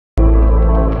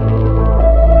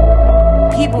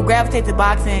people gravitate to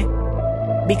boxing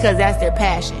because that's their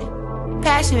passion.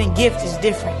 Passion and gift is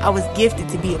different. I was gifted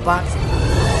to be a boxer.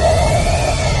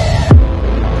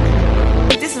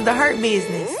 This is the hurt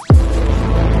business.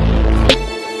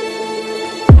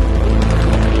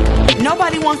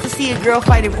 Nobody wants to see a girl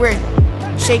fight if we're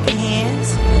shaking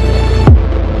hands.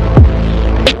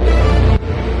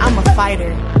 I'm a fighter.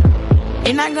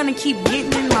 You're not gonna keep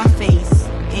getting in my face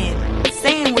and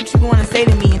saying what you want to say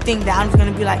to me and think that I'm just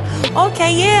gonna be like,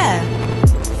 okay, yeah.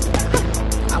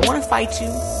 I want to fight you.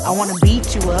 I want to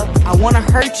beat you up. I want to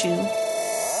hurt you.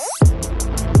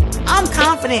 I'm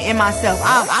confident in myself.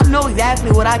 I know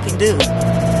exactly what I can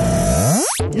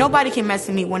do. Nobody can mess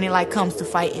with me when it comes to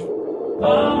fighting.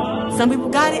 Some people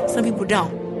got it, some people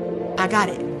don't. I got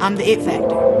it. I'm the it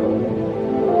factor.